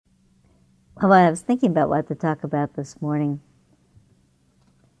Well, I was thinking about what to talk about this morning.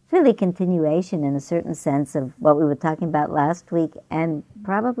 It's really a continuation in a certain sense of what we were talking about last week and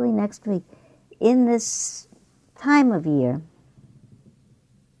probably next week. In this time of year,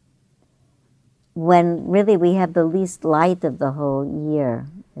 when really we have the least light of the whole year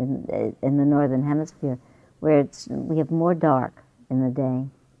in the Northern Hemisphere, where we have more dark in the day.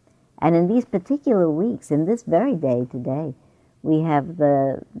 And in these particular weeks, in this very day today, we have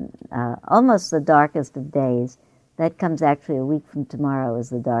the almost the darkest of days. That comes actually a week from tomorrow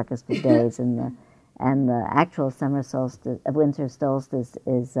is the darkest of days, and the actual summer solstice, winter solstice,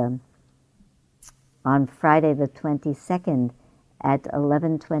 is on Friday the 22nd at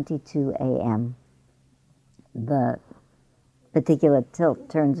 11:22 a.m. The particular tilt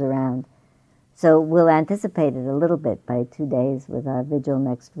turns around. So we'll anticipate it a little bit by 2 days with our vigil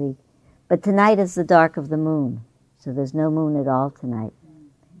next week. But tonight is the dark of the moon, so there's no moon at all tonight.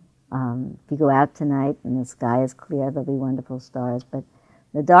 If you go out tonight and the sky is clear, there'll be wonderful stars. But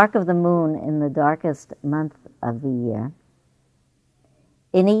the dark of the moon in the darkest month of the year,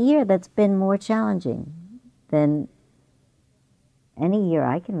 in a year that's been more challenging than any year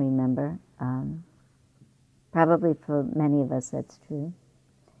I can remember. Probably for many of us that's true.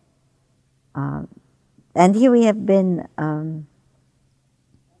 And here we have been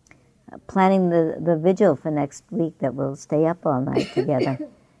planning the vigil for next week that we'll stay up all night together.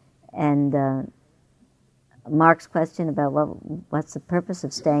 And Mark's question about what's the purpose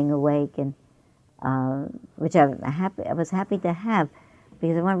of staying awake, and which I was happy to have,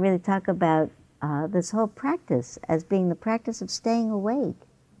 because I want to really talk about this whole practice as being the practice of staying awake,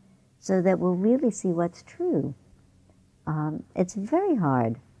 so that we'll really see what's true. It's very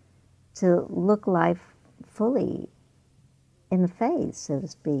hard to look life fully in the face, so to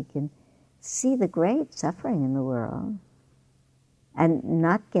speak, and see the great suffering in the world and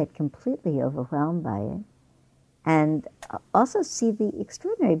not get completely overwhelmed by it, and also see the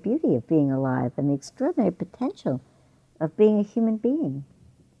extraordinary beauty of being alive and the extraordinary potential of being a human being.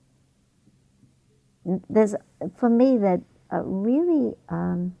 There's, for me, that really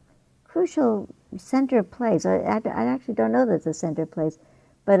crucial center place. I actually don't know that it's a center place,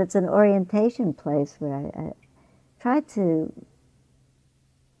 but it's an orientation place where I try to,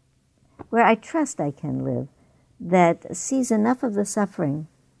 where I trust I can live, that sees enough of the suffering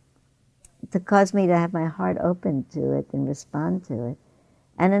to cause me to have my heart open to it and respond to it,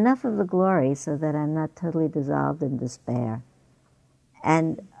 and enough of the glory so that I'm not totally dissolved in despair,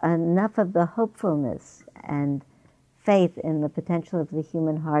 and enough of the hopefulness and faith in the potential of the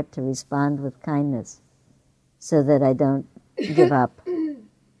human heart to respond with kindness so that I don't give up.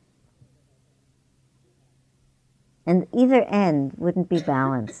 And either end wouldn't be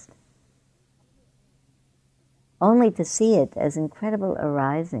balanced. Only to see it as incredible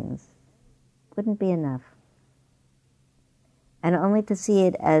arisings wouldn't be enough. And only to see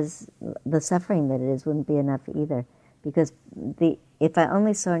it as the suffering that it is wouldn't be enough either. Because if I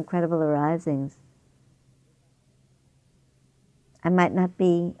only saw incredible arisings, I might not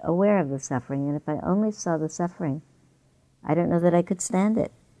be aware of the suffering. And if I only saw the suffering, I don't know that I could stand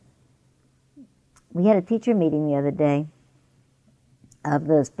it. We had a teacher meeting the other day of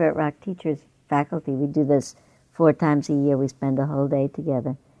the Spirit Rock Teachers faculty. We do this 4 times a year. We spend a whole day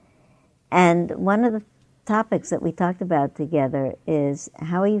together. And one of the topics that we talked about together is,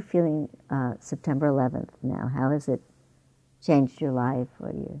 how are you feeling September 11th now? How has it changed your life?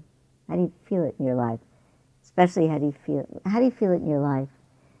 How do you feel it in your life? Especially, how do you feel it in your life?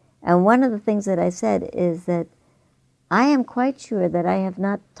 And one of the things that I said is that I am quite sure that I have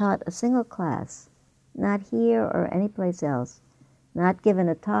not taught a single class, not here or anyplace else, not given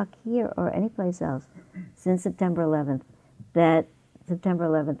a talk here or anyplace else since September 11th, that September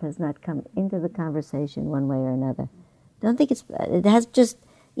 11th has not come into the conversation one way or another. Don't think it has just,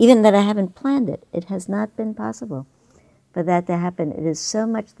 even that I haven't planned it, it has not been possible for that to happen. It is so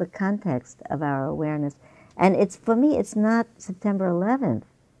much the context of our awareness. And for me, it's not September 11th.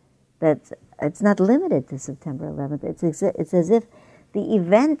 It's not limited to September 11th. It's as if the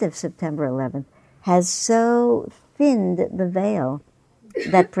event of September 11th has so thinned the veil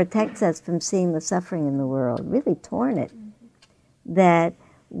that protects us from seeing the suffering in the world, really torn it, that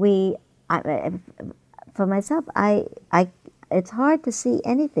for myself, it's hard to see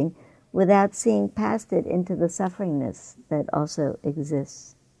anything without seeing past it into the sufferingness that also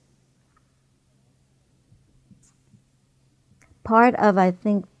exists. Part of, I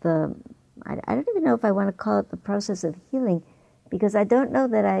think, I don't even know if I want to call it the process of healing, because I don't know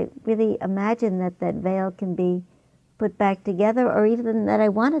that I really imagine that veil can be put back together, or even that I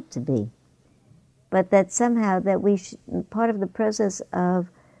want it to be. But that somehow that part of the process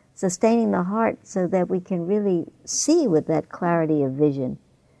of sustaining the heart so that we can really see with that clarity of vision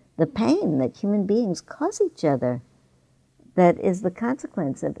the pain that human beings cause each other, that is the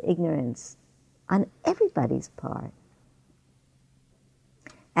consequence of ignorance on everybody's part.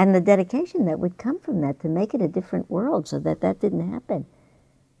 And the dedication that would come from that to make it a different world so that that didn't happen.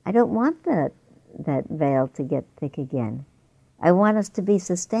 I don't want that veil to get thick again. I want us to be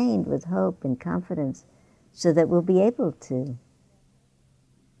sustained with hope and confidence so that we'll be able to.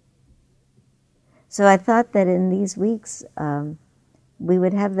 So I thought that in these weeks we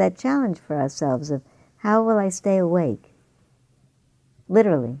would have that challenge for ourselves of how will I stay awake,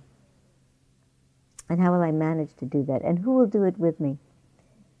 literally, and how will I manage to do that, and who will do it with me?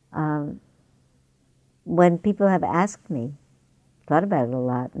 When people have asked me, thought about it a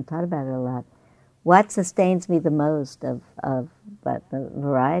lot, what sustains me the most of but the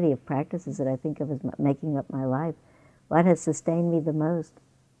variety of practices that I think of as making up my life, what has sustained me the most?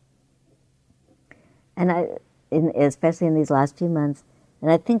 And especially in these last few months, and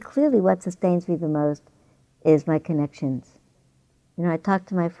I think clearly what sustains me the most is my connections. I talk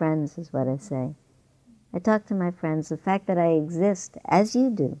to my friends, is what I say. I talk to my friends. The fact that I exist, as you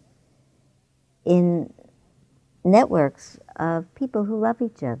do, in networks of people who love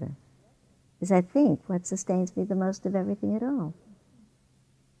each other is, I think, what sustains me the most of everything at all.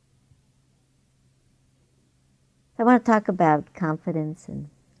 I want to talk about confidence and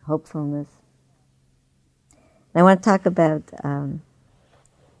hopefulness. I want to talk about, I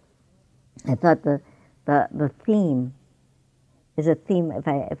thought the theme is a theme, if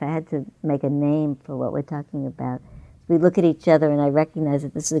I had to make a name for what we're talking about, we look at each other and I recognize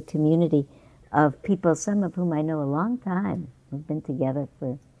that this is a community of people, some of whom I know a long time. We've been together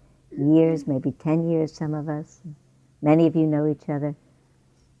for years, maybe 10 years, some of us. Many of you know each other.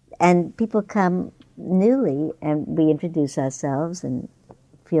 And people come newly and we introduce ourselves and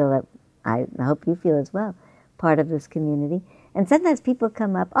feel that, I hope you feel as well, part of this community. And sometimes people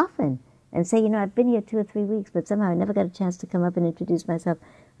come up often and say, I've been here 2 or 3 weeks, but somehow I never got a chance to come up and introduce myself.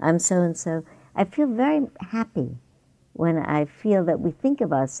 I'm so-and-so. I feel very happy when I feel that we think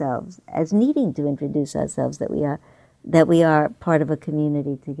of ourselves as needing to introduce ourselves, that we are part of a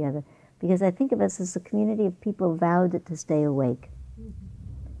community together. Because I think of us as a community of people vowed to stay awake.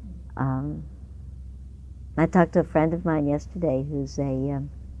 I talked to a friend of mine yesterday who's a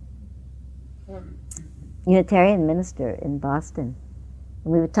Unitarian minister in Boston.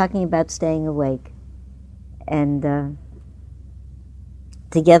 And we were talking about staying awake. And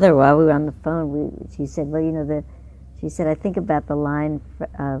together, while we were on the phone, she said, she said, I think about the line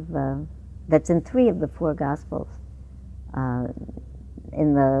of that's in 3 of the 4 Gospels.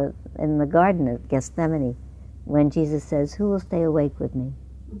 In the Garden of Gethsemane, when Jesus says, "Who will stay awake with me?"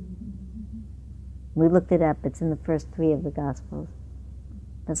 We looked it up. It's in the first 3 of the Gospels.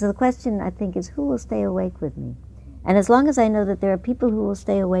 And so the question, I think, is who will stay awake with me? And as long as I know that there are people who will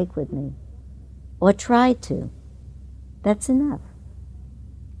stay awake with me, or try to, that's enough.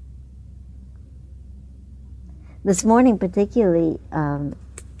 This morning particularly,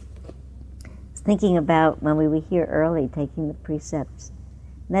 thinking about when we were here early taking the precepts.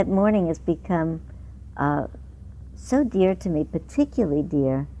 That morning has become so dear to me, particularly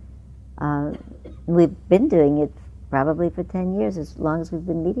dear. We've been doing it probably for 10 years, as long as we've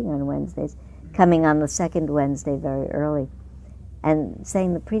been meeting on Wednesdays, coming on the second Wednesday very early, and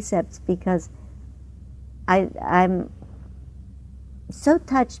saying the precepts because I'm so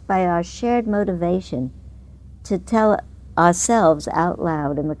touched by our shared motivation to tell ourselves out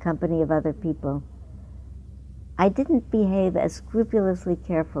loud in the company of other people. I didn't behave as scrupulously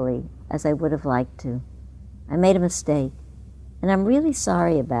carefully as I would have liked to. I made a mistake, and I'm really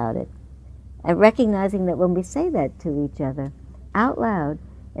sorry about it. And recognizing that when we say that to each other out loud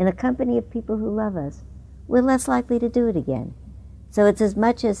in a company of people who love us, we're less likely to do it again. So it's as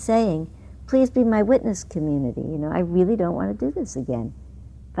much as saying, please be my witness community. I really don't want to do this again.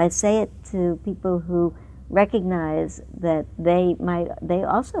 If I say it to people who recognize that they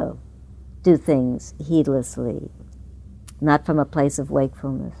also do things heedlessly, not from a place of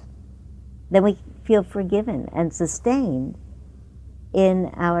wakefulness, then we feel forgiven and sustained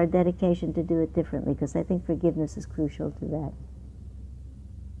in our dedication to do it differently, because I think forgiveness is crucial to that.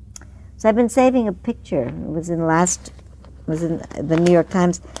 So I've been saving a picture. It was in the New York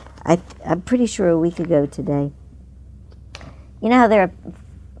Times, I'm pretty sure a week ago today. You know how there are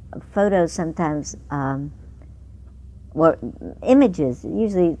photos sometimes, or images,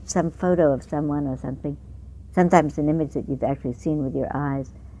 usually some photo of someone or something, sometimes an image that you've actually seen with your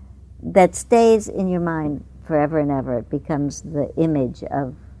eyes, that stays in your mind forever and ever. It becomes the image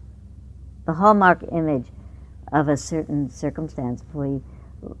of, the hallmark image of a certain circumstance for you.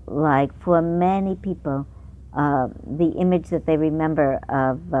 like for many people, the image that they remember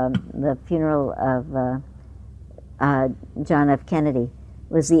of the funeral of John F. Kennedy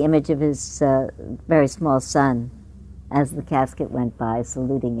was the image of his very small son as the casket went by,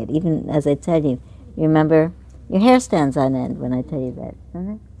 saluting it. Even as I tell you, you remember, your hair stands on end when I tell you that,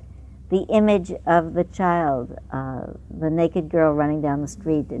 doesn't it? The image of the child, the naked girl running down the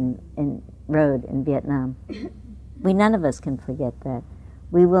street in road in Vietnam. None of us can forget that.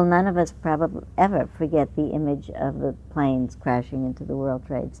 We will none of us probably ever forget the image of the planes crashing into the World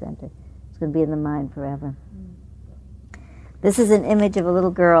Trade Center. It's going to be in the mind forever. This is an image of a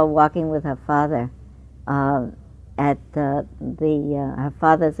little girl walking with her father. Her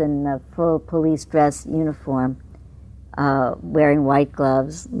father's in a full police dress uniform, wearing white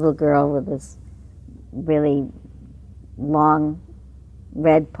gloves. Little girl with this really long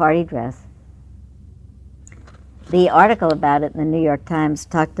red party dress. The article about it in the New York Times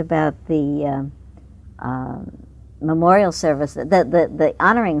talked about the memorial service, the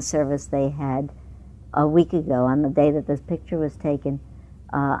honoring service they had a week ago on the day that this picture was taken,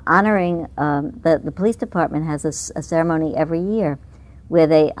 honoring, the police department has a ceremony every year where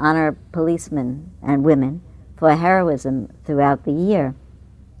they honor policemen and women for heroism throughout the year.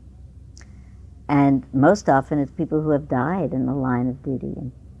 And most often it's people who have died in the line of duty.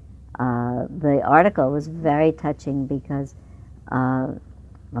 And the article was very touching because, well,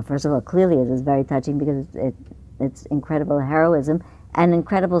 first of all, clearly it was very touching because it's incredible heroism and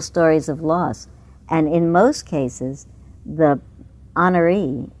incredible stories of loss. And in most cases, the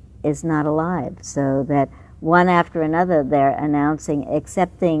honoree is not alive, so that one after another they're announcing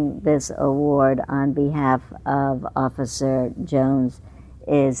accepting this award on behalf of Officer Jones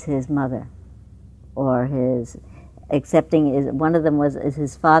is his mother, or his accepting is one of them is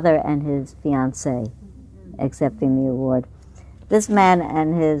his father and his fiancée accepting the award. This man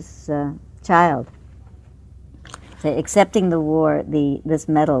and his child accepting the war, this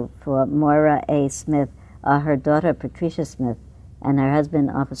medal for Moira A. Smith, her daughter Patricia Smith, and her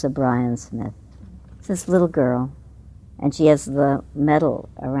husband Officer Brian Smith. It's this little girl, and she has the medal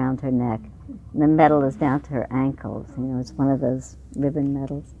around her neck. And the medal is down to her ankles. You know, it's one of those ribbon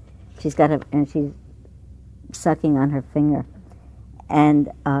medals. She's got and she's sucking on her finger,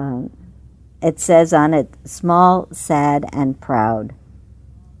 and it says on it, "Small, sad, and proud."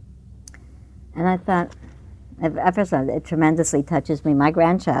 And I thought, first of all, it tremendously touches me. My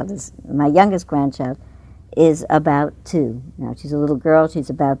youngest grandchild, is about 2. Now, she's a little girl, she's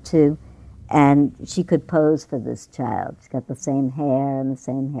about 2, and she could pose for this child. She's got the same hair and the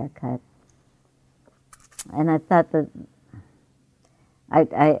same haircut. And I thought that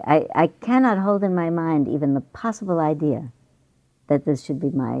I cannot hold in my mind even the possible idea that this should be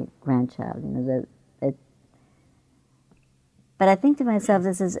my grandchild. You know, but I think to myself,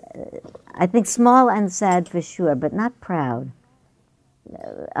 this is, I think, small and sad for sure, but not proud.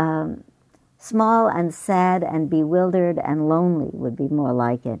 Small and sad and bewildered and lonely would be more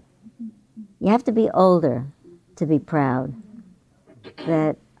like it. You have to be older to be proud.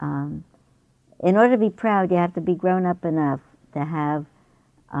 That in order to be proud, you have to be grown up enough to have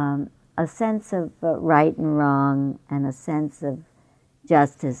a sense of right and wrong, and a sense of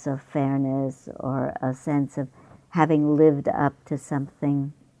justice or fairness, or a sense of having lived up to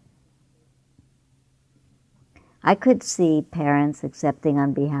something. I could see parents accepting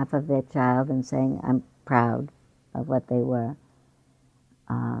on behalf of their child and saying, "I'm proud of what they were."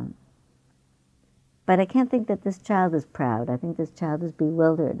 But I can't think that this child is proud. I think this child is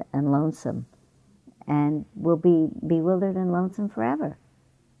bewildered and lonesome, and will be bewildered and lonesome forever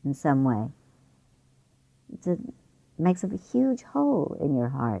in some way. It makes a huge hole in your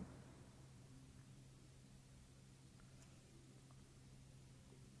heart.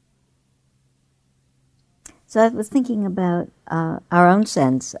 So I was thinking about our own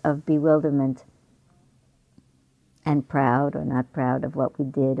sense of bewilderment and proud or not proud of what we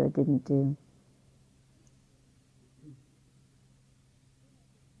did or didn't do.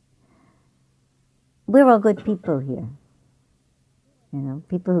 We're all good people here. You know,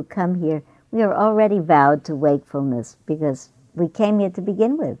 people who come here, we are already vowed to wakefulness because we came here to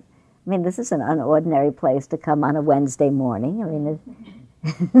begin with. I mean, this is an unordinary place to come on a Wednesday morning. I mean,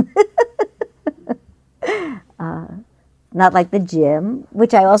 not like the gym,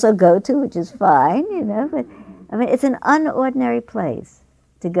 which I also go to, which is fine, you know. But I mean, it's an unordinary place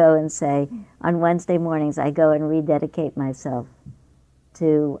to go and say, on Wednesday mornings, I go and rededicate myself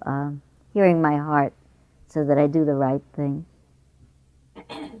to hearing my heart so that I do the right thing.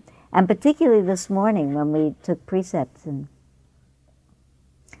 And particularly this morning when we took precepts, and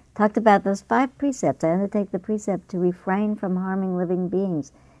Talked about those 5 precepts. I undertake the precept to refrain from harming living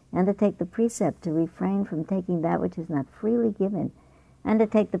beings. I undertake the precept to refrain from taking that which is not freely given. I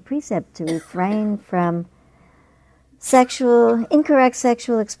undertake the precept to refrain from incorrect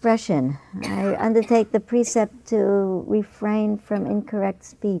sexual expression. I undertake the precept to refrain from incorrect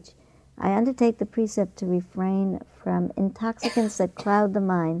speech. I undertake the precept to refrain from intoxicants that cloud the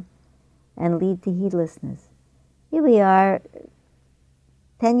mind and lead to heedlessness. Here we are,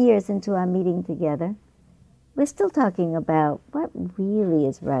 10 years into our meeting together. We're still talking about what really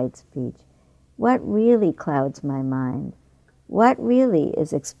is right speech, what really clouds my mind, what really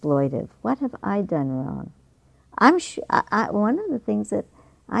is exploitive, what have I done wrong. One of the things that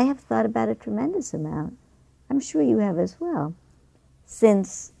I have thought about a tremendous amount, I'm sure you have as well,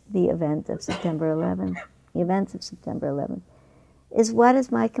 since the event of September 11th, the events of September 11th, is what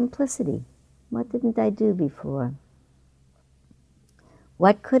is my complicity? What didn't I do before?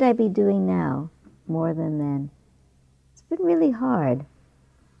 What could I be doing now more than then? It's been really hard.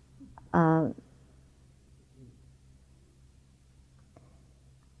 I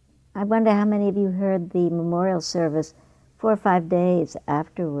wonder how many of you heard the memorial service 4 or 5 days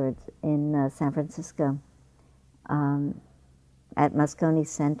afterwards in San Francisco at Moscone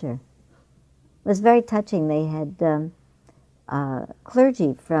Center. It was very touching. They had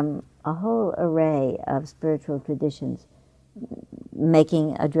clergy from a whole array of spiritual traditions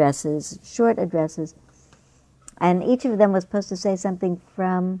making addresses, short addresses, and each of them was supposed to say something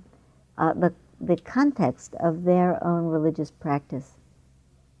from the context of their own religious practice.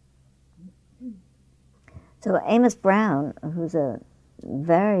 So Amos Brown, who's a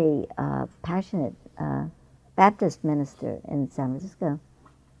very passionate Baptist minister in San Francisco,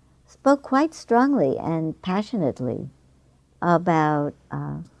 spoke quite strongly and passionately about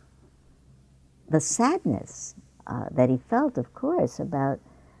the sadness that he felt, of course, about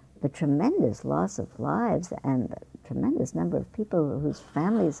the tremendous loss of lives and the tremendous number of people whose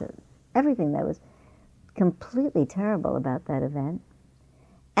families, everything that was completely terrible about that event.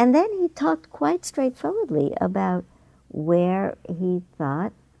 And then he talked quite straightforwardly about where he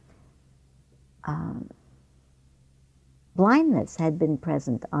thought blindness had been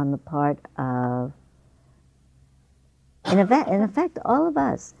present on the part of, in effect, all of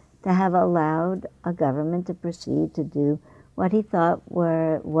us, to have allowed a government to proceed to do what he thought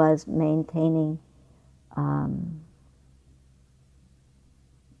was maintaining a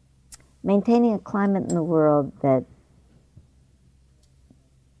climate in the world that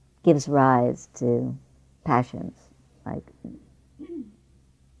gives rise to passions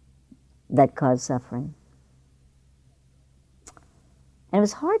that cause suffering. And it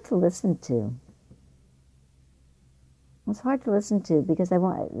was hard to listen to. It was hard to listen to because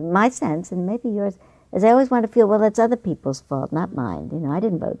my sense, and maybe yours, is I always want to feel, well, it's other people's fault, not mine. You know, I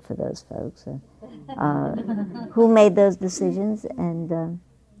didn't vote for those folks. Who made those decisions? And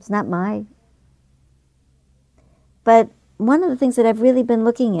it's not my. But one of the things that I've really been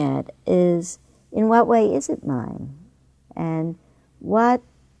looking at is, in what way is it mine? And what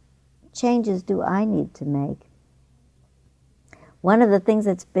changes do I need to make? One of the things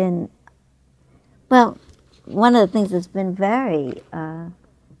that's been very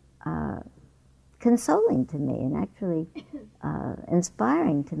consoling to me and actually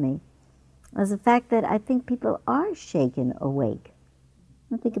inspiring to me is the fact that I think people are shaken awake.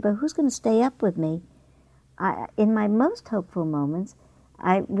 I think about who's going to stay up with me. In my most hopeful moments,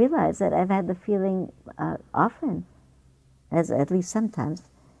 I realize that I've had the feeling often, at least sometimes,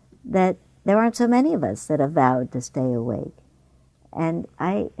 that there aren't so many of us that have vowed to stay awake. And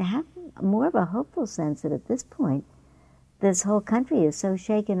I have more of a hopeful sense that at this point, this whole country is so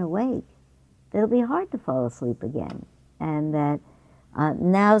shaken awake that it'll be hard to fall asleep again. And that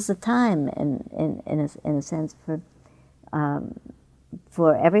now's the time, in a sense,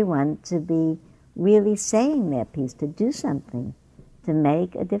 for everyone to be really saying their piece, to do something, to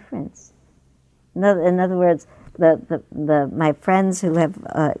make a difference. In other words, my friends who have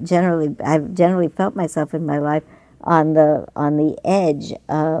I've generally felt myself in my life on the edge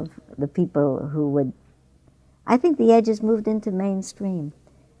of the people who would. I think the edge has moved into mainstream.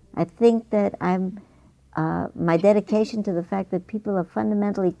 I think that my dedication to the fact that people are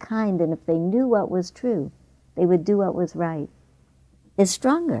fundamentally kind, and if they knew what was true, they would do what was right, is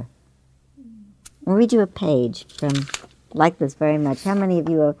stronger. I'll read you a page from, like this very much. How many of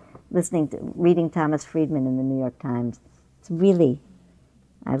you are reading Thomas Friedman in the New York Times? It's really,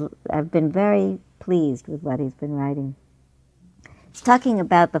 I've been very pleased with what he's been writing. It's talking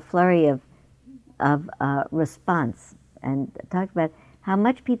about the flurry of response, and talk about how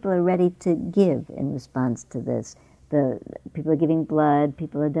much people are ready to give in response to this. People are giving blood,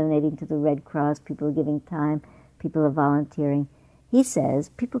 people are donating to the Red Cross, people are giving time, people are volunteering. He says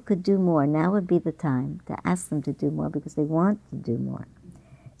people could do more. Now would be the time to ask them to do more because they want to do more.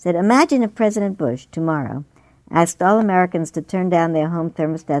 He said, imagine if President Bush, tomorrow, asked all Americans to turn down their home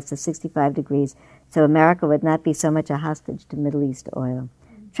thermostats to 65 degrees so America would not be so much a hostage to Middle East oil.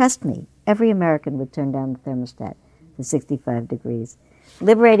 Trust me, every American would turn down the thermostat to 65 degrees.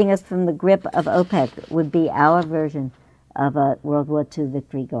 Liberating us from the grip of OPEC would be our version of a World War II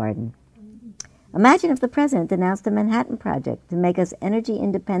victory garden. Imagine if the president announced a Manhattan Project to make us energy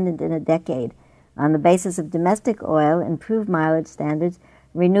independent in a decade on the basis of domestic oil, improved mileage standards,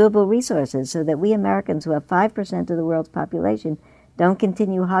 renewable resources, so that we Americans who have 5% of the world's population don't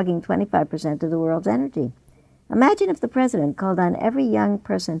continue hogging 25% of the world's energy. Imagine if the president called on every young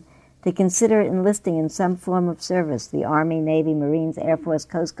person to consider enlisting in some form of service, the Army, Navy, Marines, Air Force,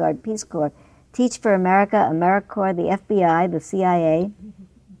 Coast Guard, Peace Corps, Teach for America, AmeriCorps, the FBI, the CIA.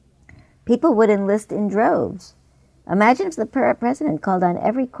 People would enlist in droves. Imagine if the president called on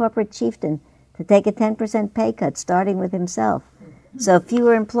every corporate chieftain to take a 10% pay cut, starting with himself, so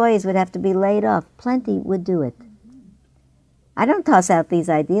fewer employees would have to be laid off. Plenty would do it. I don't toss out these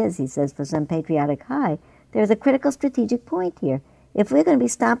ideas, he says, for some patriotic high. There's a critical strategic point here. If we're going to be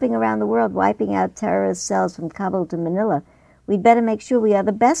stomping around the world, wiping out terrorist cells from Kabul to Manila, we'd better make sure we are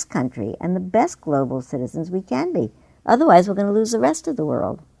the best country and the best global citizens we can be. Otherwise, we're going to lose the rest of the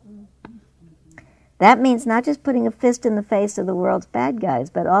world. That means not just putting a fist in the face of the world's bad guys,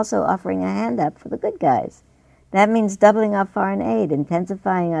 but also offering a hand up for the good guys. That means doubling our foreign aid,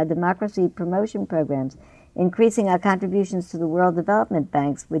 intensifying our democracy promotion programs, increasing our contributions to the World Development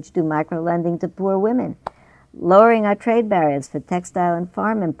Banks, which do microlending to poor women, lowering our trade barriers for textile and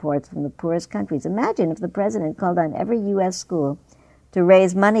farm imports from the poorest countries. Imagine if the president called on every U.S. school to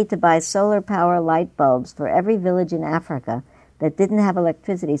raise money to buy solar power light bulbs for every village in Africa that didn't have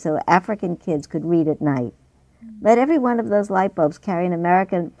electricity so African kids could read at night. Let every one of those light bulbs carry an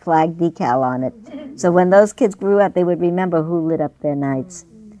American flag decal on it, so when those kids grew up, they would remember who lit up their nights.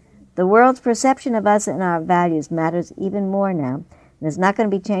 The world's perception of us and our values matters even more now, and it's not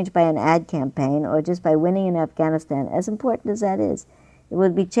going to be changed by an ad campaign or just by winning in Afghanistan, as important as that is. It will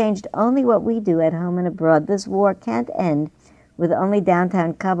be changed only what we do at home and abroad. This war can't end with only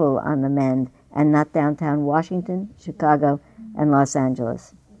downtown Kabul on the mend and not downtown Washington, Chicago, and Los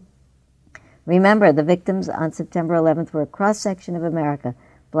Angeles. Remember, the victims on September 11th were a cross-section of America,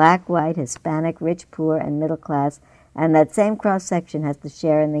 black, white, Hispanic, rich, poor, and middle class, and that same cross-section has to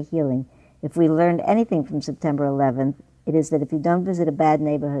share in the healing. If we learned anything from September 11th, it is that if you don't visit a bad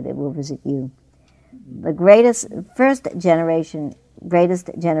neighborhood, it will visit you. The greatest generation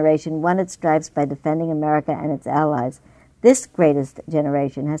won its stripes by defending America and its allies. This greatest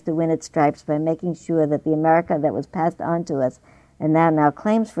generation has to win its stripes by making sure that the America that was passed on to us and now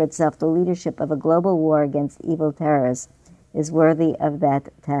claims for itself the leadership of a global war against evil terrorists is worthy of that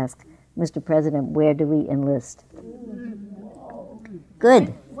task. Mr. President, where do we enlist?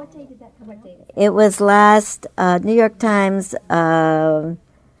 Good. What day did that come out? It was last New York Times,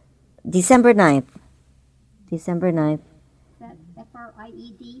 December 9th. December 9th. Is that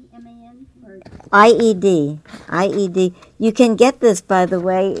FRIEDMAN? IED. IED. You can get this, by the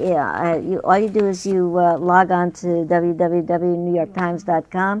way. All you do is you log on to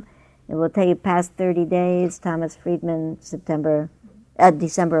www.newyorktimes.com. It will take you past 30 days. Thomas Friedman, December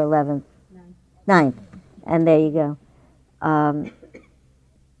 11th. 9th. And there you go.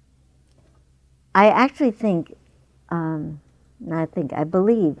 I actually think, I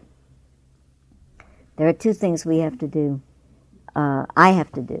believe there are two things we have to do. I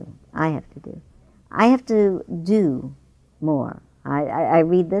have to do more. I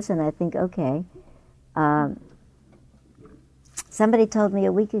read this and I think, okay. Somebody told me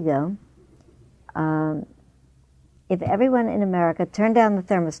a week ago, if everyone in America turned down the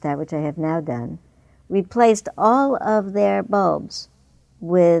thermostat, which I have now done, replaced all of their bulbs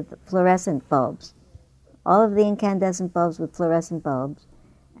with fluorescent bulbs, all of the incandescent bulbs with fluorescent bulbs,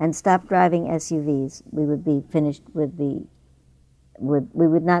 and stopped driving SUVs, we would be finished with we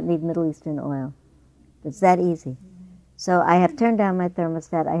would not need Middle Eastern oil. It's that easy. So I have turned down my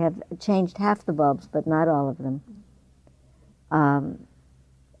thermostat. I have changed half the bulbs, but not all of them.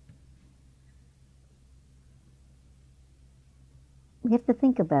 We have to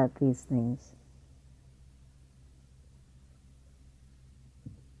think about these things.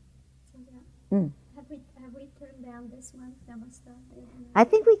 Have we turned down this one, thermostat? I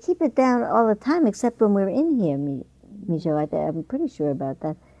think we keep it down all the time, except when we're in here, Mijo. I'm pretty sure about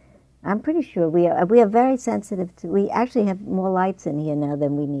that. I'm pretty sure we are very sensitive to. We actually have more lights in here now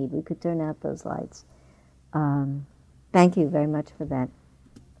than we need. We could turn out those lights. Thank you very much for that.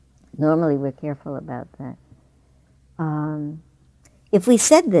 Normally we're careful about that. If we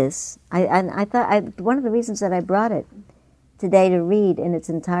said this, I thought one of the reasons that I brought it today to read in its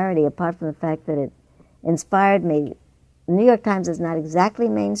entirety, apart from the fact that it inspired me, the New York Times is not exactly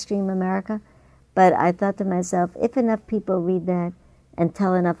mainstream America, but I thought to myself, if enough people read that and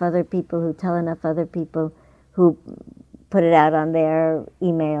tell enough other people who tell enough other people who put it out on their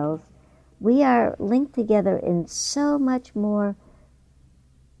emails, we are linked together in so much more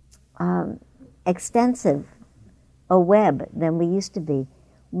extensive a web than we used to be.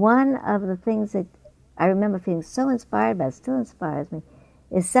 One of the things that I remember feeling so inspired by, still inspires me,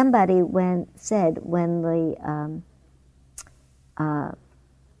 is somebody said when the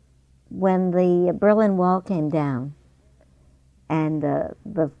Berlin Wall came down and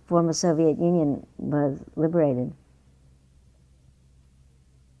the former Soviet Union was liberated,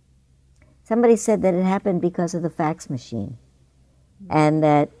 somebody said that it happened because of the fax machine, and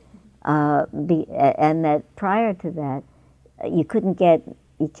that prior to that, you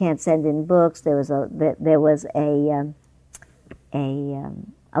can't send in books. There was a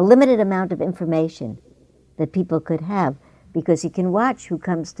limited amount of information that people could have, because you can watch who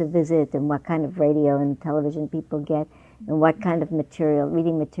comes to visit and what kind of radio and television people get and what kind of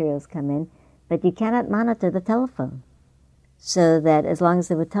reading materials come in, but you cannot monitor the telephone. So that as long as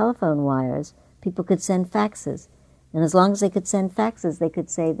there were telephone wires, people could send faxes. And as long as they could send faxes, they could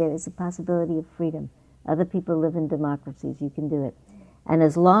say there is a possibility of freedom. Other people live in democracies, you can do it. And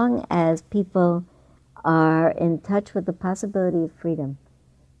as long as people are in touch with the possibility of freedom,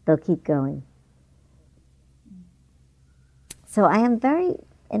 they'll keep going. So I am very,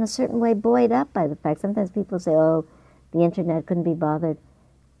 in a certain way, buoyed up by the fact. Sometimes people say, oh, the internet couldn't be bothered.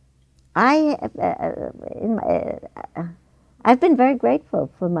 I've been very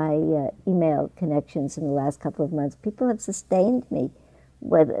grateful for my email connections in the last couple of months. People have sustained me.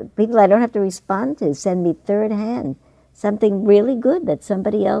 People I don't have to respond to send me third hand something really good that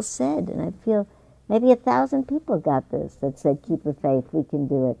somebody else said. And I feel maybe 1,000 people got this that said, keep the faith, we can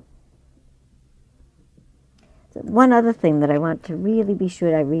do it. So one other thing that I want to really be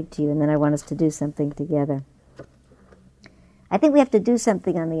sure I read to you, and then I want us to do something together. I think we have to do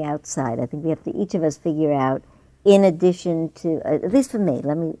something on the outside. I think we have to, each of us, figure out, in addition to, at least for me,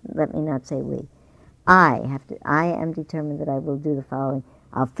 let me not say we, I am determined that I will do the following.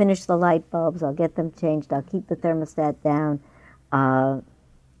 I'll finish the light bulbs, I'll get them changed, I'll keep the thermostat down,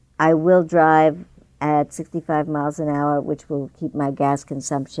 I will drive at 65 miles an hour, which will keep my gas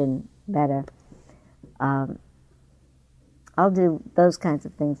consumption better. I'll do those kinds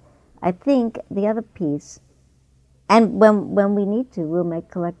of things. I think the other piece, and when we need to, we'll make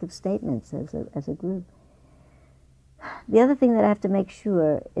collective statements as a group. The other thing that I have to make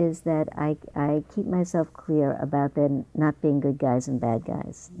sure is that I keep myself clear about there not being good guys and bad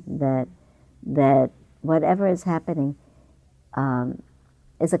guys. That whatever is happening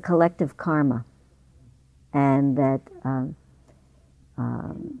is a collective karma, and that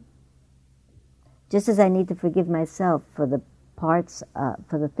just as I need to forgive myself for the parts,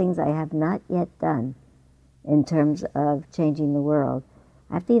 for the things I have not yet done in terms of changing the world,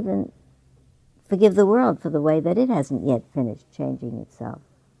 I have to even forgive the world for the way that it hasn't yet finished changing itself.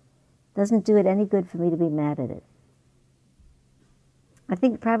 It doesn't do it any good for me to be mad at it. I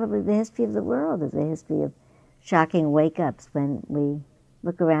think probably the history of the world is a history of shocking wake-ups when we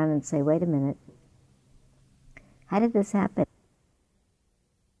look around and say, wait a minute, how did this happen?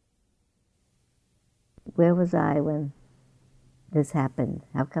 Where was I when this happened?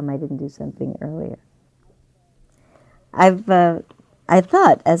 How come I didn't do something earlier? I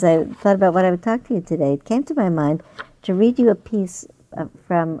thought, as I thought about what I would talk to you today, it came to my mind to read you a piece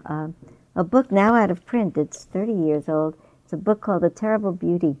from a book now out of print. It's 30 years old. It's a book called A Terrible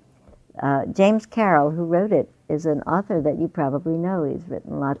Beauty. James Carroll, who wrote it, is an author that you probably know. He's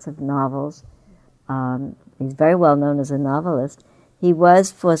written lots of novels. He's very well known as a novelist. He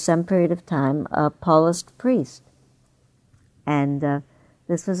was, for some period of time, a Paulist priest. And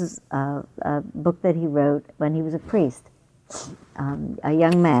this was a book that he wrote when he was a priest. A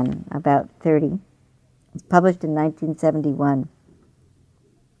young man, about 30. It was published in 1971.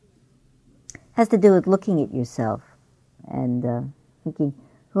 Has to do with looking at yourself and thinking,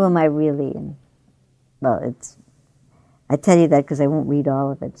 who am I really? And, well, I tell you that because I won't read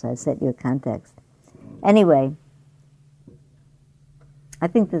all of it, so I set you a context. Anyway, I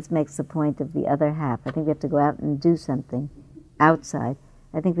think this makes the point of the other half. I think we have to go out and do something outside.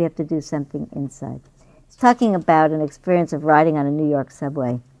 I think we have to do something inside. It's talking about an experience of riding on a New York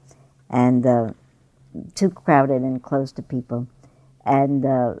subway and too crowded and close to people, and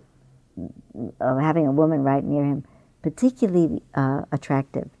having a woman right near him particularly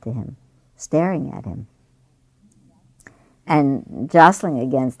attractive to him, staring at him and jostling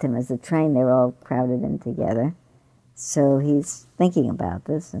against him as the train. They're all crowded in together. So he's thinking about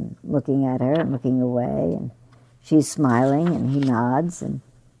this and looking at her and looking away, and she's smiling, and he nods and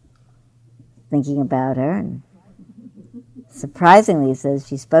thinking about her. And surprisingly, he says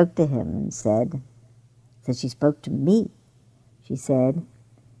she spoke to him and said she spoke to me. She said,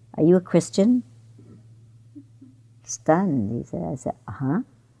 "Are you a Christian?" Stunned, he said. I said, "Uh-huh."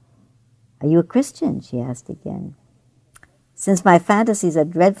 "Are you a Christian?" she asked again. Since my fantasies are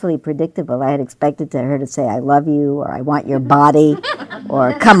dreadfully predictable, I had expected her to say, "I love you," or "I want your body,"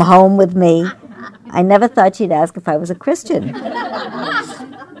 or "Come home with me." I never thought she'd ask if I was a Christian.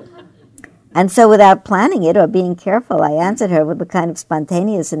 And so without planning it or being careful, I answered her with the kind of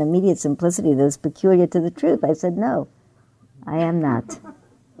spontaneous and immediate simplicity that is peculiar to the truth. I said, "No, I am not."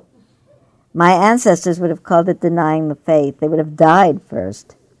 My ancestors would have called it denying the faith. They would have died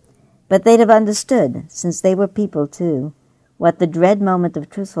first. But they'd have understood, since they were people too, what the dread moment of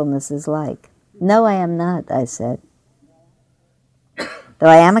truthfulness is like. "No, I am not," I said. Though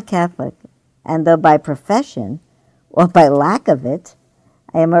I am a Catholic, and though by profession, or by lack of it,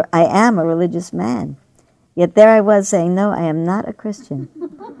 I am a religious man, yet there I was saying, "No, I am not a Christian."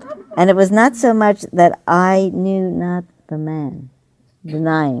 And it was not so much that I knew not the man,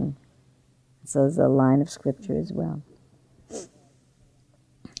 denying. So there's a line of scripture as well.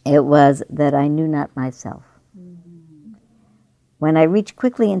 It was that I knew not myself. When I reached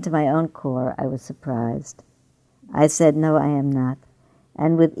quickly into my own core, I was surprised. I said, "No, I am not."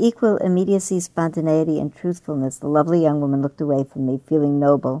 And with equal immediacy, spontaneity, and truthfulness, the lovely young woman looked away from me, feeling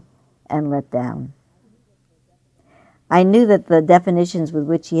noble and let down. I knew that the definitions with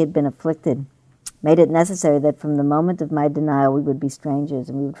which she had been afflicted made it necessary that from the moment of my denial we would be strangers,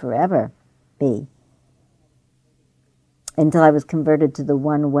 and we would forever be, until I was converted to the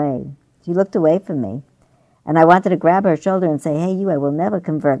one way. She looked away from me, and I wanted to grab her shoulder and say, "Hey, you, I will never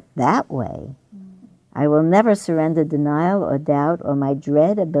convert that way. I will never surrender denial or doubt or my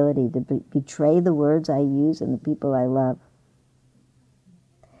dread ability to betray the words I use and the people I love."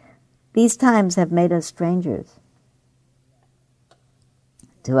 These times have made us strangers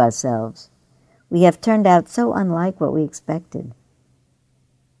to ourselves. We have turned out so unlike what we expected.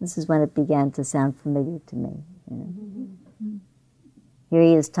 This is when it began to sound familiar to me. You know? Here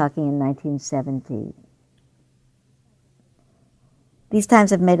he is talking in 1970. These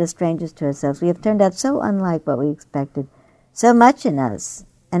times have made us strangers to ourselves. We have turned out so unlike what we expected. So much in us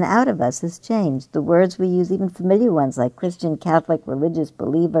and out of us has changed. The words we use, even familiar ones like Christian, Catholic, religious,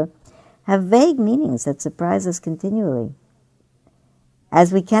 believer, have vague meanings that surprise us continually,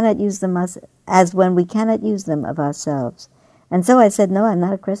 as when we cannot use them of ourselves. And so I said, "No, I'm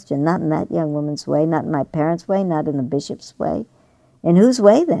not a Christian, not in that young woman's way, not in my parents' way, not in the bishop's way." In whose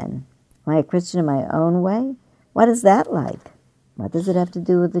way, then? Am I a Christian in my own way? What is that like? What does it have to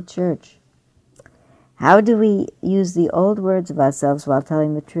do with the church? How do we use the old words of ourselves while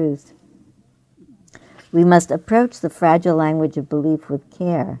telling the truth? We must approach the fragile language of belief with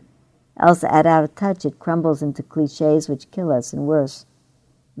care, else at out of touch it crumbles into cliches which kill us and worse,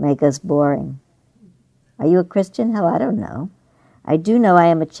 make us boring. Are you a Christian? Hell, I don't know. I do know I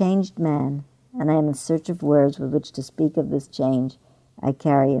am a changed man, and I am in search of words with which to speak of this change I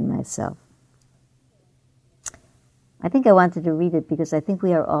carry in myself. I think I wanted to read it because I think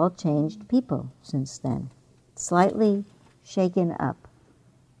we are all changed people since then, slightly shaken up,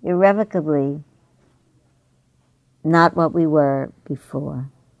 irrevocably not what we were before.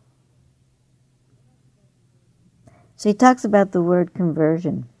 So he talks about the word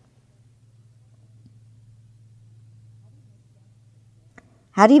conversion.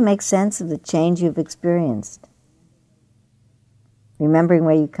 How do you make sense of the change you've experienced? Remembering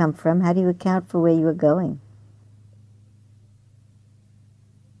where you come from, how do you account for where you are going?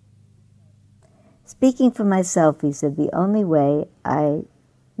 Speaking for myself, he said, the only way I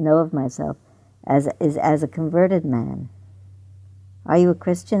know of myself is as a converted man. Are you a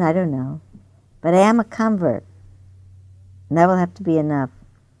Christian? I don't know. But I am a convert. And that will have to be enough.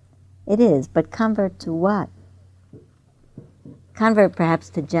 It is, but convert to what? Convert perhaps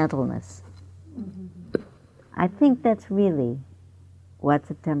to gentleness. I think that's really what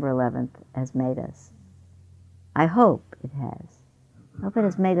September 11th has made us. I hope it has. I hope it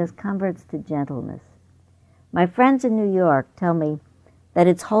has made us converts to gentleness. My friends in New York tell me that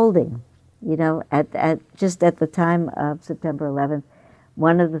it's holding. You know, just at the time of September 11th,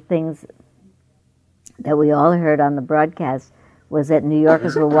 one of the things that we all heard on the broadcast was that New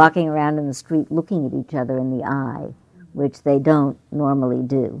Yorkers were walking around in the street looking at each other in the eye, which they don't normally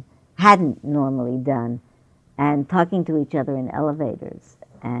do, hadn't normally done. and talking to each other in elevators.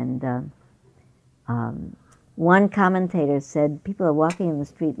 And one commentator said people are walking in the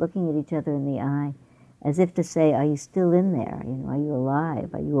street looking at each other in the eye as if to say, are you still in there? Are you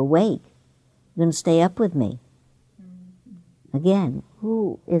alive? Are you awake? You're going to stay up with me? Again,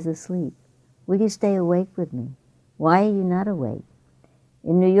 who is asleep? Will you stay awake with me? Why are you not awake?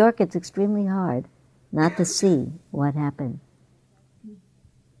 In New York, it's extremely hard not to see what happened.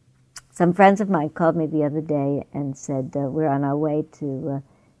 Some friends of mine called me the other day and said, we're on our way to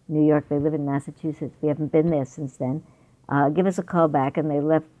New York. They live in Massachusetts. We haven't been there since then. Give us a call back. And they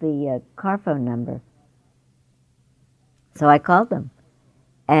left the car phone number. So I called them.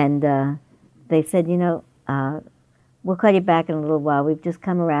 And they said, we'll call you back in a little while. We've just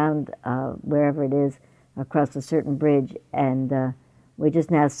come around wherever it is, across a certain bridge, and we're just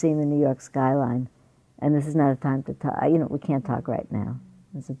now seeing the New York skyline. And this is not a time to talk. We can't talk right now.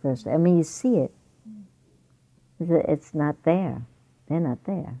 That's the first. I mean, you see it. It's not there. They're not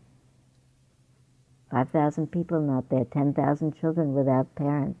there. 5,000 people not there. 10,000 children without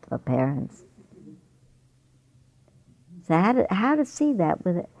parent or parents. So how to see that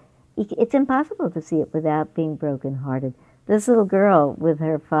with it? It's impossible to see it without being brokenhearted. This little girl with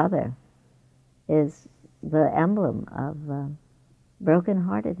her father is the emblem of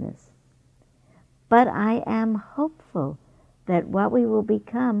brokenheartedness. But I am hopeful that what we will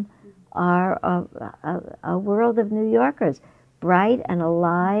become are a world of New Yorkers, bright and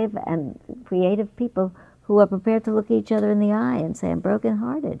alive and creative people who are prepared to look each other in the eye and say, I'm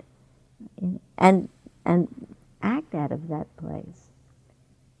brokenhearted, and act out of that place.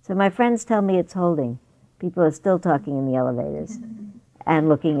 So my friends tell me it's holding. People are still talking in the elevators and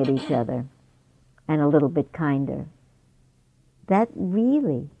looking at each other and a little bit kinder. That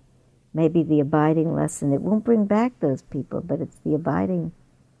really may be the abiding lesson. It won't bring back those people, but it's the abiding,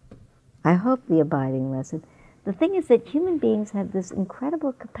 I hope the abiding lesson. The thing is that human beings have this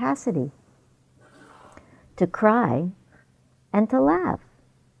incredible capacity to cry and to laugh,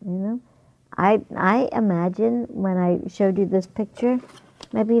 I imagine when I showed you this picture,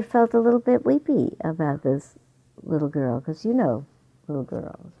 maybe you felt a little bit weepy about this little girl, because little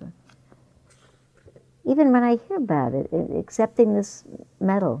girls. Even when I hear about it, accepting this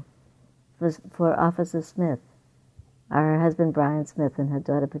medal for Officer Smith, her husband Brian Smith and her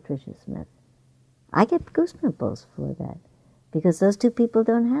daughter Patricia Smith, I get goosebumps for that, because those two people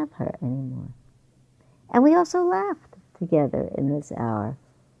don't have her anymore. And we also laughed together in this hour.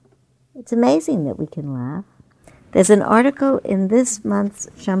 It's amazing that we can laugh. There's an article in this month's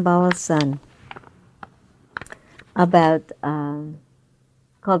Shambhala Sun about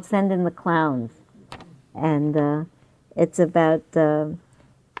called "Send in the Clowns," and it's about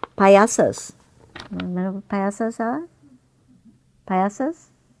payasos. Remember what payasos are? Payasos?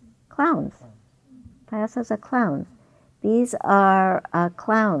 Clowns. Payasos are clowns. These are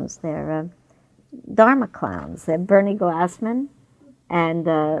clowns. They're Dharma clowns. They're Bernie Glassman and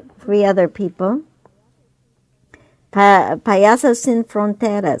 3 other people. Payasos sin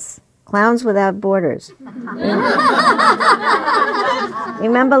fronteras, clowns without borders.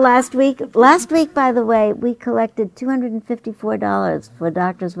 Remember last week? Last week, by the way, we collected $254 for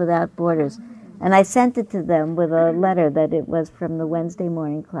Doctors Without Borders, and I sent it to them with a letter that it was from the Wednesday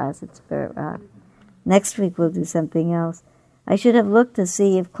morning class at Spirit Rock. Next week we'll do something else. I should have looked to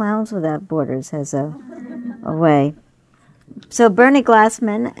see if Clowns Without Borders has a way. So Bernie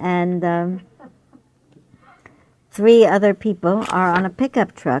Glassman and 3 other people are on a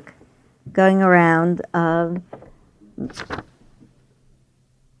pickup truck going around.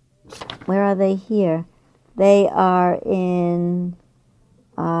 Where are they here? They are in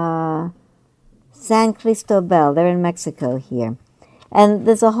San Cristobal. They're in Mexico here. And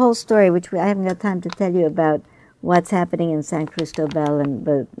there's a whole story, which I haven't got time to tell you about what's happening in San Cristobal and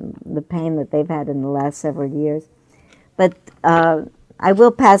the pain that they've had in the last several years. But I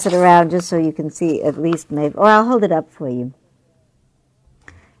will pass it around just so you can see at least maybe, or I'll hold it up for you.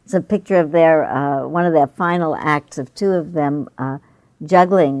 It's a picture of their one of their final acts of 2 of them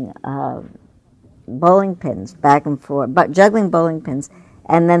juggling bowling pins back and forth, but juggling bowling pins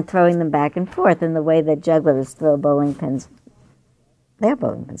and then throwing them back and forth in the way that jugglers throw bowling pins. They're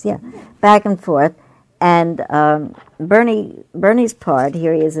bowling pins, yeah, back and forth. And Bernie's part,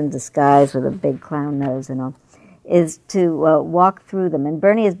 here he is in disguise with a big clown nose and all, is to walk through them. And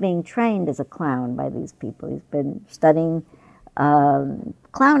Bernie is being trained as a clown by these people. He's been studying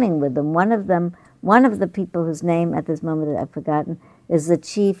clowning with them. One of the people whose name at this moment I've forgotten is the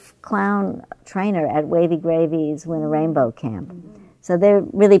chief clown trainer at Wavy Gravy's Winter Rainbow Camp. So they're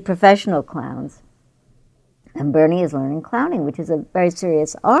really professional clowns. And Bernie is learning clowning, which is a very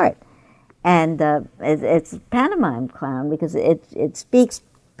serious art. And it's a pantomime clown because it speaks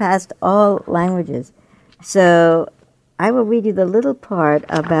past all languages. So I will read you the little part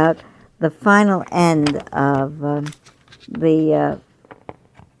about the final end of the...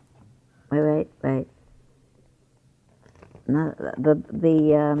 wait. No,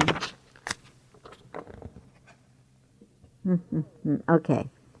 okay.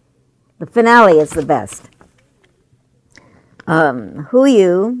 The finale is the best.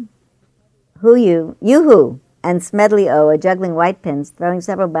 Yoo-hoo, and Smedley-O are juggling white pins, throwing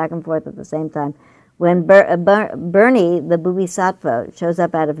several back and forth at the same time, when Bernie, the bodhisattva, shows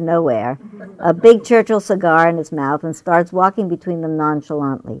up out of nowhere, a big Churchill cigar in his mouth, and starts walking between them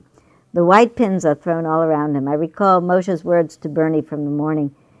nonchalantly. The white pins are thrown all around him. I recall Moshe's words to Bernie from the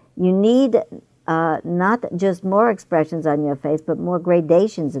morning. You need not just more expressions on your face, but more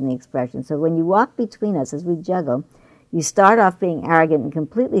gradations in the expression. So when you walk between us as we juggle, you start off being arrogant and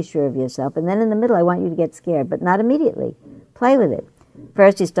completely sure of yourself, and then in the middle I want you to get scared, but not immediately. Play with it.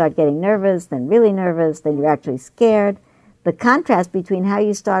 First you start getting nervous, then really nervous, then you're actually scared. The contrast between how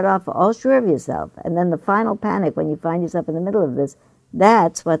you start off all sure of yourself and then the final panic when you find yourself in the middle of this,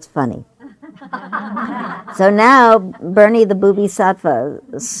 that's what's funny. So now Bernie the bodhisattva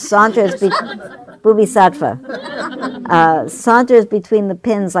saunters between the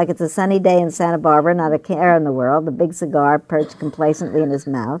pins like it's a sunny day in Santa Barbara, not a care in the world, the big cigar perched complacently in his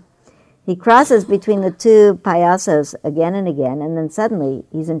mouth. He crosses between the two payasos again and again, and then suddenly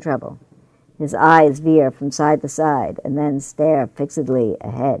he's in trouble. His eyes veer from side to side and then stare fixedly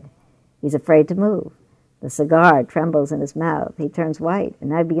ahead. He's afraid to move. The cigar trembles in his mouth. He turns white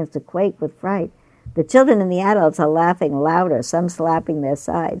and now begins to quake with fright. The children and the adults are laughing louder, some slapping their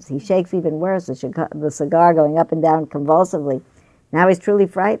sides. He shakes even worse, the cigar going up and down convulsively. Now he's truly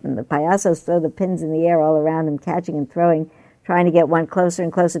frightened. The payasos throw the pins in the air all around him, catching and throwing, trying to get one closer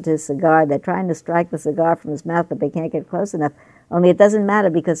and closer to his cigar. They're trying to strike the cigar from his mouth, but they can't get close enough. Only it doesn't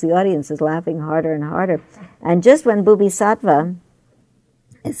matter because the audience is laughing harder and harder. And just when Bodhisattva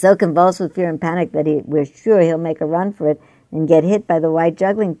is so convulsed with fear and panic that we're sure he'll make a run for it and get hit by the white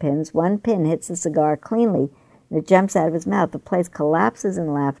juggling pins, one pin hits the cigar cleanly, and it jumps out of his mouth. The place collapses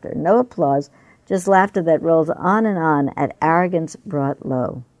in laughter. No applause, just laughter that rolls on and on at arrogance brought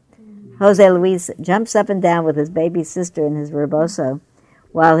low. Jose Luis jumps up and down with his baby sister in his rebozo,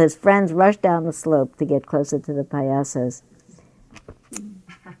 while his friends rush down the slope to get closer to the payasos.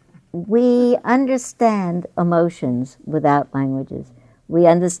 We understand emotions without languages. We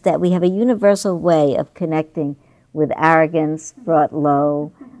understand. We have a universal way of connecting with arrogance brought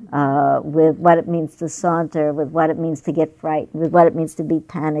low, with what it means to saunter, with what it means to get frightened, with what it means to be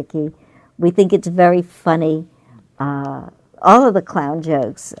panicky. We think it's very funny. All of the clown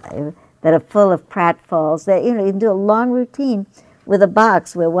jokes that are full of pratfalls. That you can do a long routine with a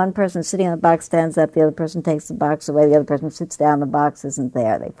box where one person sitting on the box stands up, the other person takes the box away, the other person sits down, the box isn't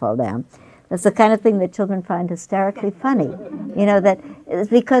there, they fall down. That's the kind of thing that children find hysterically funny. That it's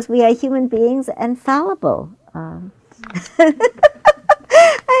because we are human beings and fallible. I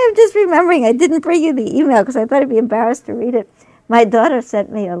am just remembering, I didn't bring you the email because I thought I'd be embarrassed to read it. My daughter sent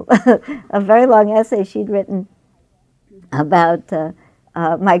me a very long essay she'd written about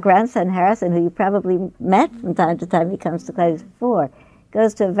my grandson Harrison, who you probably met from time to time. He comes to class 4.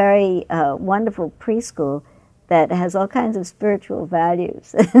 Goes to a very wonderful preschool that has all kinds of spiritual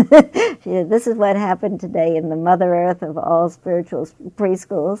values. She said, this is what happened today in the Mother Earth of all spiritual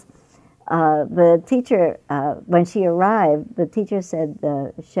preschools. The teacher, when she arrived, the teacher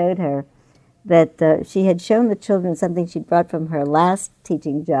showed her that she had shown the children something she'd brought from her last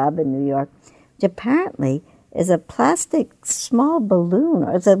teaching job in New York, which apparently is a plastic small balloon,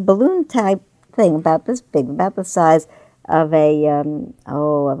 or it's a balloon type thing about this big, about the size of a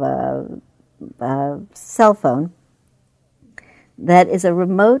cell phone, that is a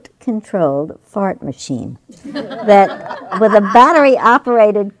remote-controlled fart machine. That with a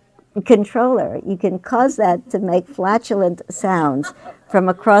battery-operated controller, you can cause that to make flatulent sounds from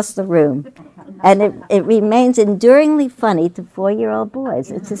across the room. And it remains enduringly funny to 4-year-old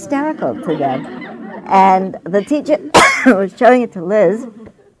boys. It's hysterical to them. And the teacher was showing it to Liz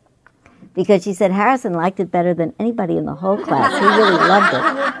because she said Harrison liked it better than anybody in the whole class. He really loved it.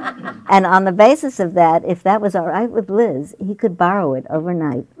 And on the basis of that, if that was all right with Liz, he could borrow it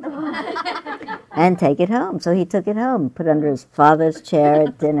overnight and take it home. So he took it home, put it under his father's chair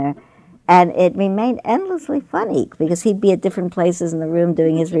at dinner. And it remained endlessly funny because he'd be at different places in the room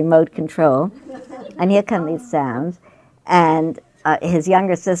doing his remote control. And here come these sounds. And his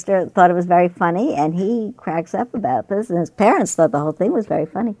younger sister thought it was very funny, and he cracks up about this. And his parents thought the whole thing was very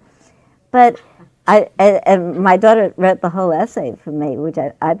funny. But and my daughter wrote the whole essay for me, which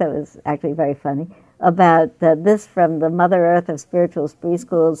I thought was actually very funny, about this from the Mother Earth of spiritual spree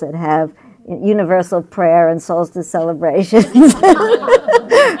schools that have universal prayer and solstice celebrations,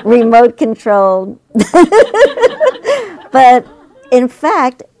 remote control. But in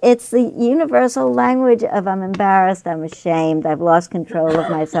fact, it's the universal language of I'm embarrassed, I'm ashamed, I've lost control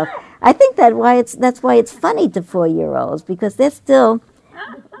of myself. I think that's why it's funny to 4-year-olds, because they're still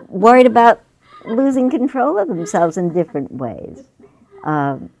worried about losing control of themselves in different ways.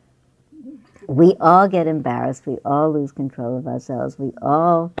 We all get embarrassed. We all lose control of ourselves. We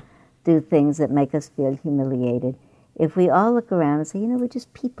all do things that make us feel humiliated. If we all look around and say, we're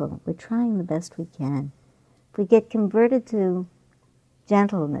just people. We're trying the best we can. If we get converted to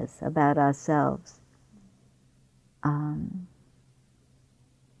gentleness about ourselves, then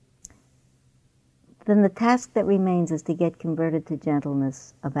the task that remains is to get converted to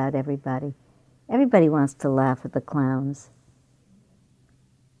gentleness about everybody. Everybody wants to laugh at the clowns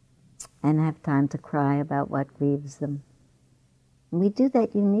and have time to cry about what grieves them. And we do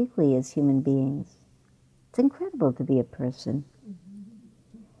that uniquely as human beings. It's incredible to be a person.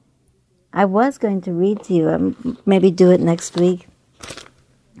 I was going to read to you, maybe do it next week,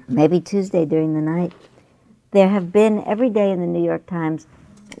 maybe Tuesday during the night. There have been, every day in the New York Times,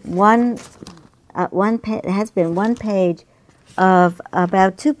 has been one page of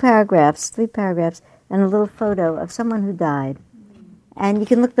about 3 paragraphs, and a little photo of someone who died. And you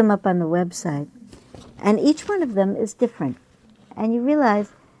can look them up on the website. And each one of them is different. And you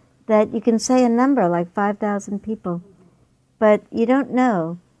realize that you can say a number like 5,000 people, but you don't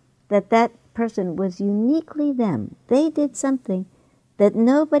know that that person was uniquely them. They did something that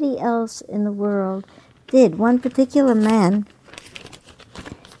nobody else in the world did. One particular man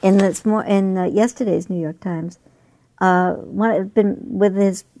in yesterday's New York Times, had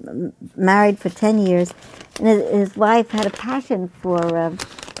been married for 10 years, and his wife had a passion for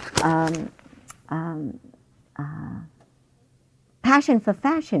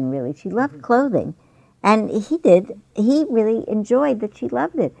fashion, really. She loved clothing, and he really enjoyed that she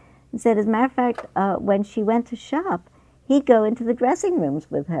loved it. And said, as a matter of fact, when she went to shop, he'd go into the dressing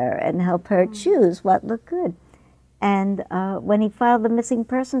rooms with her and help her choose what looked good. And when he filed the missing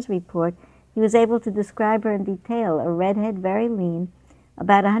persons report, he was able to describe her in detail: a redhead, very lean,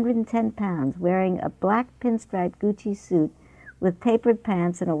 about 110 pounds, wearing a black pinstripe Gucci suit with tapered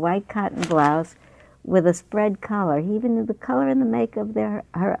pants and a white cotton blouse with a spread collar. He even knew the color and the make of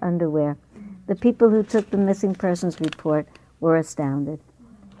her underwear. The people who took the missing persons report were astounded.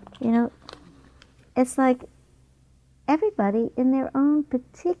 It's like everybody in their own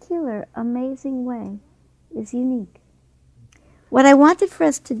particular amazing way is unique. What I wanted for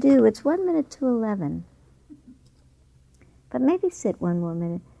us to do, it's 11:01, but maybe sit one more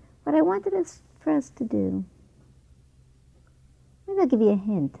minute. What I wanted for us to do, maybe I'll give you a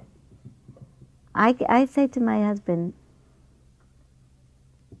hint. I say to my husband,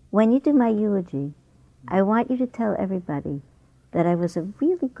 when you do my eulogy, I want you to tell everybody that I was a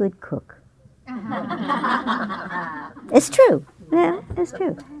really good cook. It's true. Yeah, it's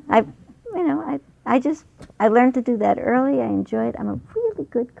true. I learned to do that early. I enjoy it. I'm a really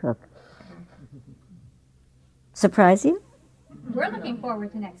good cook. Surprise you? We're looking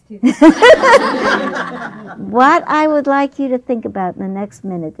forward to next Tuesday. What I would like you to think about in the next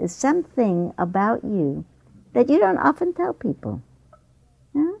minute is something about you that you don't often tell people.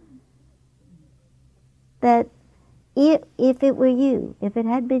 No? That if it were you, if it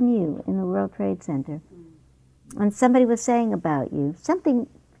had been you in the World Trade Center, and somebody was saying about you something,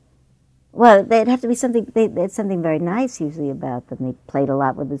 well, they'd have to be something, they had something very nice usually about them. He played a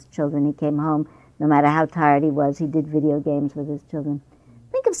lot with his children. He came home, no matter how tired he was, he did video games with his children.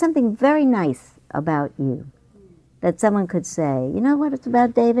 Think of something very nice about you that someone could say, you know what it's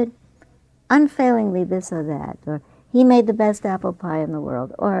about David? Unfailingly this or that, or he made the best apple pie in the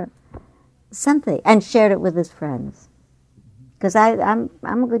world, or something, and shared it with his friends. Because I'm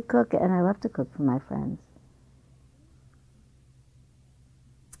a good cook, and I love to cook for my friends.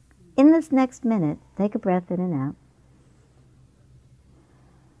 In this next minute, take a breath in and out.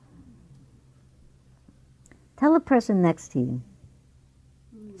 Tell the person next to you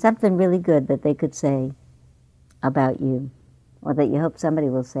something really good that they could say about you, or that you hope somebody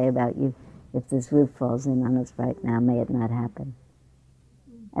will say about you. If this roof falls in on us right now, may it not happen.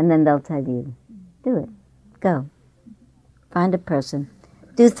 And then they'll tell you, do it. Go. Find a person.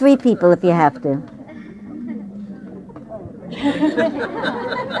 Do 3 people if you have to.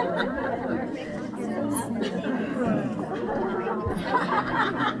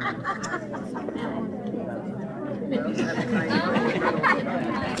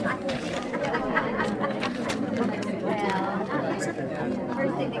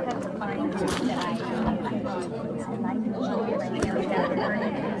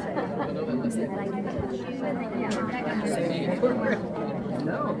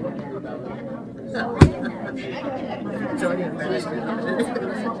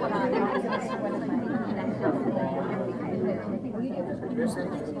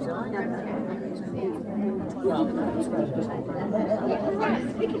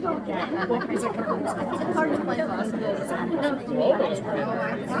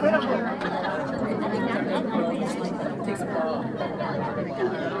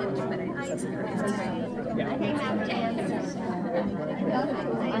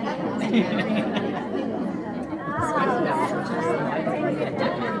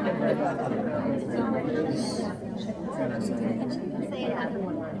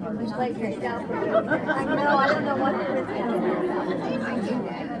 I know, I don't know what it is.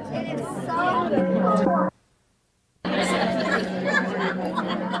 It is so good.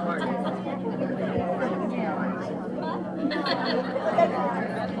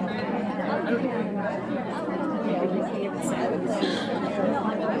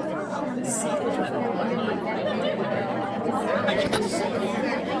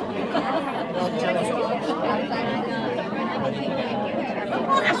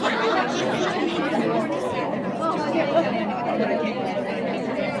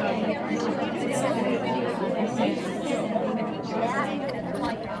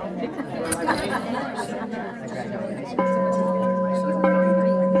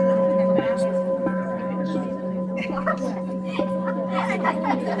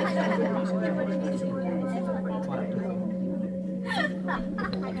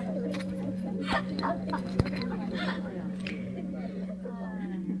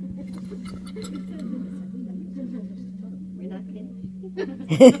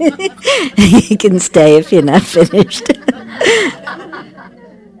 You can stay if you're not finished.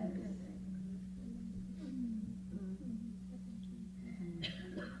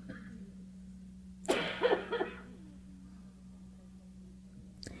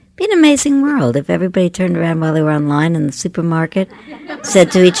 Be an amazing world if everybody turned around while they were online in the supermarket,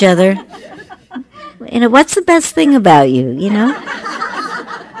 said to each other, what's the best thing about you,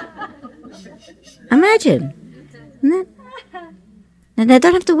 Imagine. And I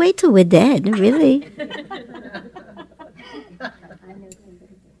don't have to wait till we're dead, really.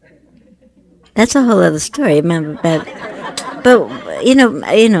 That's a whole other story. Remember,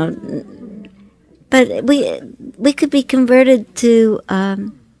 but we could be converted to. I'll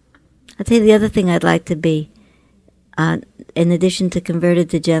tell you the other thing I'd like to be. In addition to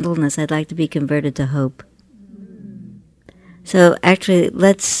converted to gentleness, I'd like to be converted to hope. So actually,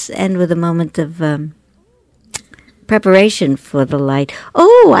 let's end with a moment of preparation for the light.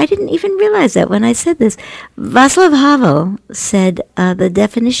 Oh, I didn't even realize that when I said this. Václav Havel said the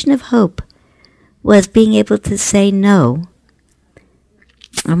definition of hope was being able to say no.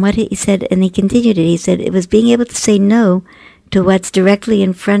 And what he said, and he continued it, he said it was being able to say no to what's directly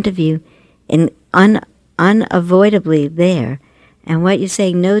in front of you and unavoidably there. And what you're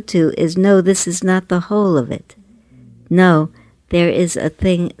saying no to is, no, this is not the whole of it. No, there is a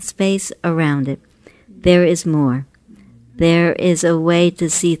thing, space around it. There is more. There is a way to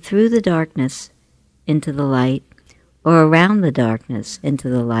see through the darkness into the light, or around the darkness into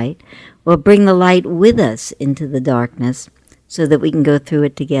the light, or bring the light with us into the darkness so that we can go through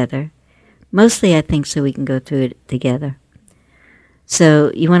it together. Mostly, I think, so we can go through it together.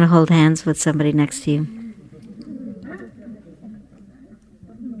 So, you want to hold hands with somebody next to you?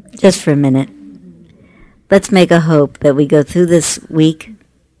 Just for a minute. Let's make a hope that we go through this week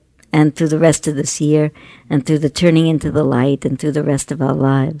and through the rest of this year and through the turning into the light and through the rest of our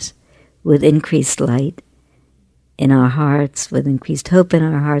lives with increased light in our hearts, with increased hope in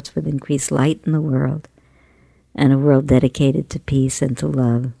our hearts, with increased light in the world, and a world dedicated to peace and to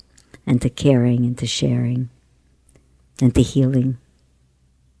love and to caring and to sharing and to healing.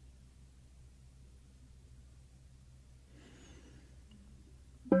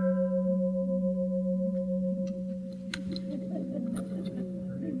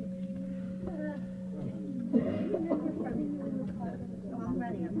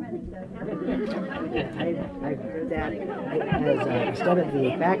 I heard that as instead of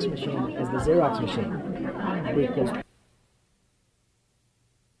the fax machine, as the Xerox machine, because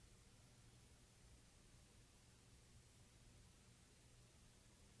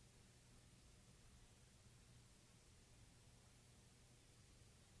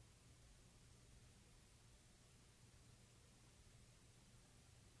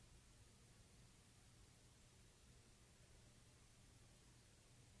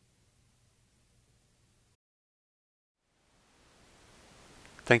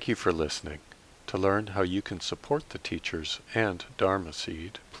Thank you for listening. To learn how you can support the teachers and Dharma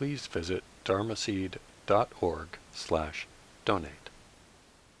Seed, please visit dharmaseed.org/donate.